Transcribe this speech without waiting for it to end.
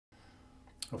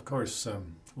Of course,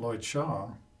 Lloyd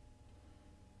Shaw,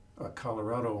 a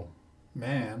Colorado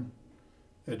man,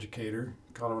 educator,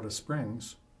 Colorado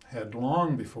Springs, had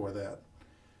long before that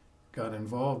got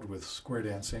involved with square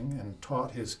dancing and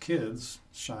taught his kids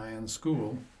Cheyenne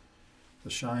School. The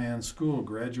Cheyenne School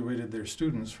graduated their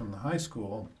students from the high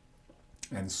school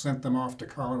and sent them off to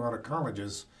Colorado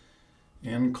colleges,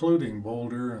 including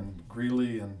Boulder and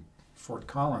Greeley and Fort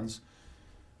Collins.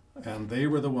 And they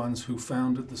were the ones who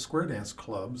founded the square dance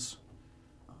clubs,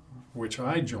 which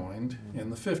I joined in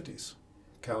the 50s.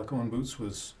 Calico and Boots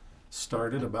was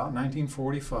started about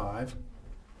 1945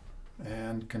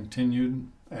 and continued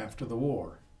after the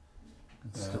war.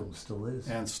 And still is.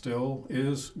 And still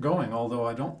is going, although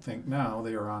I don't think now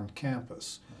they are on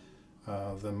campus.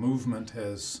 The movement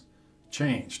has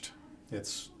changed.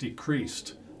 It's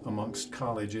decreased amongst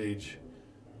college-age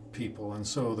people, and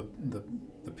so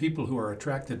the people who are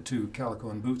attracted to Calico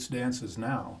and Boots dances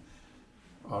now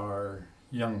are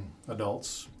young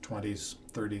adults, 20s,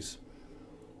 30s,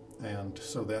 and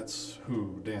so that's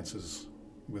who dances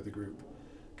with the group.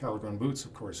 Calico and Boots,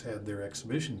 of course, had their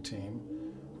exhibition team,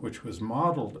 which was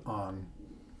modeled on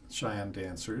Cheyenne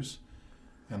dancers,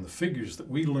 and the figures that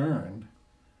we learned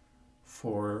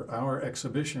for our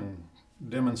exhibition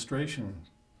demonstration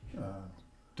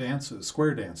dances,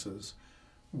 square dances,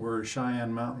 were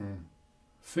Cheyenne Mountain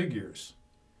figures.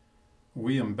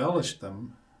 We embellished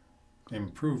them,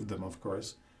 improved them, of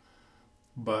course,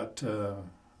 but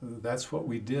that's what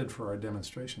we did for our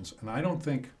demonstrations. And I don't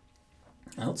think,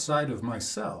 outside of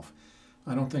myself,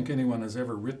 I don't think anyone has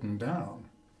ever written down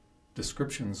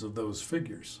descriptions of those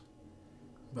figures.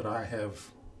 But I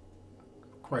have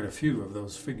quite a few of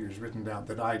those figures written down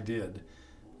that I did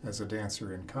as a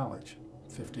dancer in college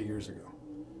 50 years ago.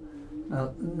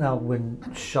 Now, when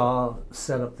Shaw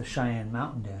set up the Cheyenne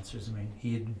Mountain Dancers, I mean,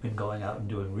 he had been going out and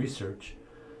doing research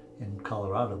in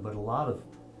Colorado, but a lot of,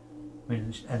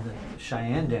 and the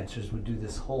Cheyenne dancers would do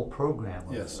this whole program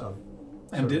of, yes,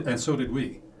 and so did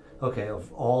we. Okay,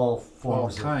 of all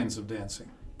forms, all kinds of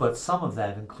dancing. But some of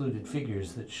that included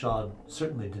figures that Shaw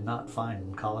certainly did not find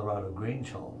in Colorado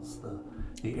Grange halls,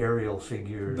 the aerial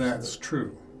figures. That's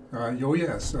true. Oh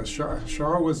yes,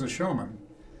 Shaw was a showman.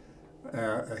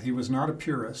 He was not a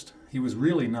purist. He was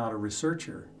really not a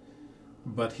researcher.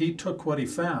 But he took what he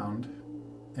found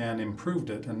and improved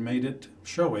it and made it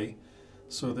showy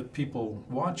so that people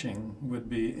watching would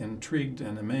be intrigued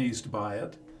and amazed by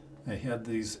it. They had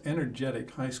these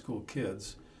energetic high school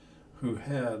kids who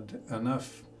had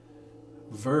enough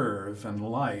verve and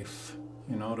life,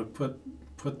 you know, to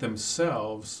put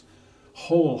themselves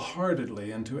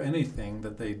wholeheartedly into anything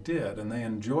that they did, and they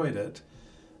enjoyed it.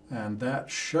 And that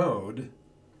showed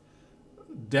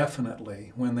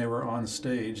definitely when they were on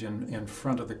stage in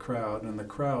front of the crowd, and the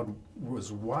crowd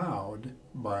was wowed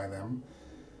by them.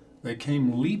 They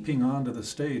came leaping onto the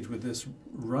stage with this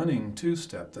running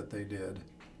two-step that they did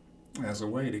as a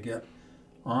way to get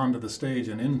onto the stage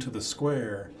and into the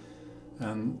square.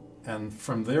 And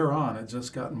from there on, it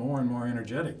just got more and more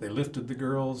energetic. They lifted the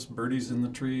girls, birdies in the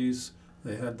trees,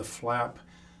 they had the flap,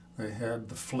 they had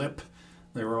the flip.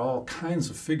 There were all kinds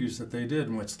of figures that they did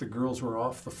in which the girls were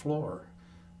off the floor.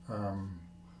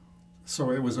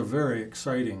 So it was a very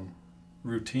exciting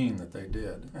routine that they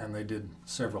did, and they did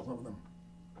several of them.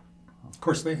 Of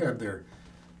course, they had their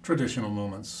traditional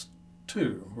movements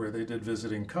too, where they did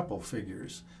visiting couple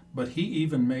figures, but he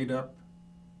even made up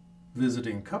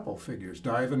visiting couple figures,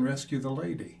 Dive and Rescue the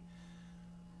Lady.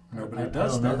 Nobody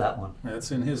does I don't know that one.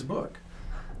 That's in his book.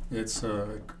 It's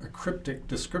a cryptic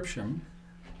description,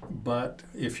 but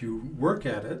if you work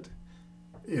at it,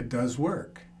 it does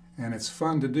work, and it's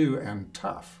fun to do and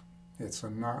tough. It's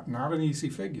not an easy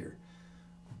figure,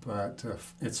 but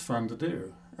it's fun to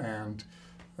do. And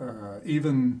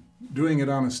even doing it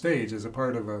on a stage as a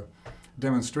part of a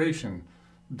demonstration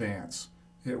dance,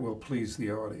 it will please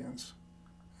the audience.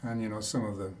 And you know, some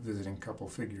of the visiting couple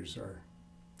figures are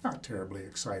not terribly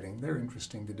exciting. They're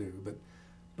interesting to do,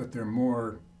 but they're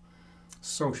more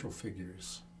social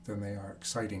figures than they are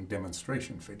exciting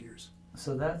demonstration figures.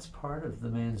 So that's part of the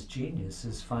man's genius,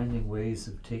 is finding ways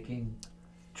of taking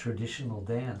traditional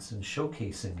dance and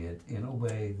showcasing it in a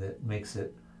way that makes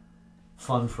it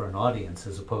fun for an audience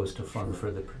as opposed to fun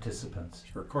for the participants.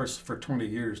 Sure. Of course, for 20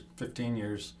 years, 15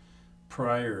 years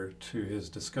prior to his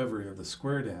discovery of the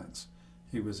square dance,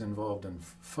 he was involved in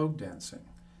folk dancing.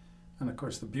 And of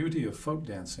course, the beauty of folk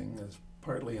dancing is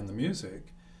partly in the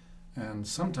music and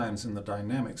sometimes in the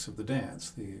dynamics of the dance,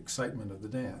 the excitement of the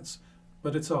dance,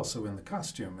 but it's also in the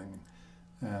costuming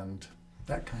and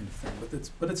that kind of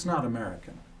thing. But it's not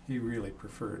American. He really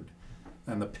preferred,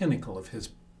 and the pinnacle of his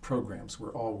programs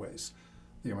were always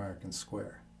the American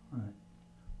Square. Right.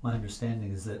 My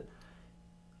understanding is that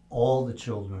all the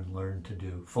children learned to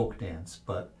do folk dance,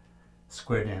 but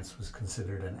square dance was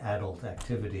considered an adult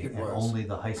activity, It and was. only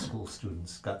the high school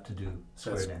students got to do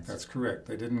square dance. That's correct.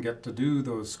 They didn't get to do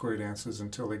those square dances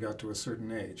until they got to a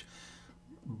certain age.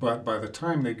 But by the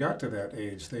time they got to that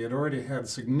age, they had already had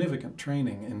significant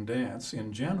training in dance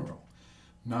in general,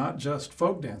 not just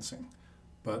folk dancing.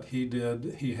 But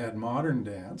he had modern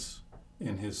dance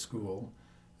in his school,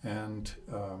 and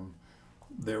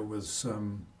there was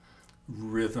some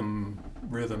rhythm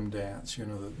dance, you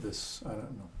know, this, I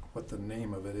don't know what the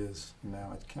name of it is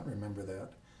now, I can't remember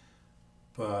that.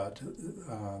 But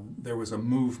there was a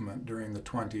movement during the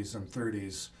 20s and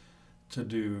 30s to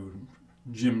do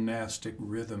gymnastic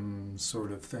rhythm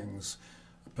sort of things,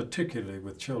 particularly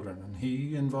with children, and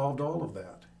he involved all of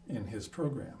that in his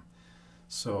program.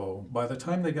 So by the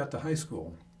time they got to high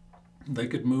school, they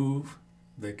could move,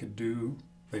 they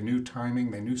knew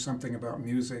timing, they knew something about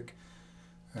music,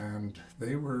 and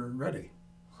they were ready.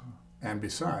 And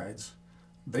besides,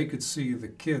 they could see the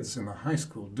kids in the high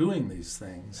school doing these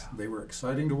things. They were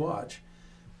exciting to watch,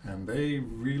 and they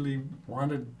really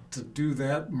wanted to do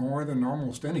that more than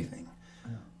almost anything.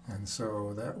 And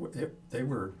so they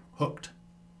were hooked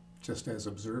just as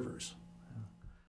observers.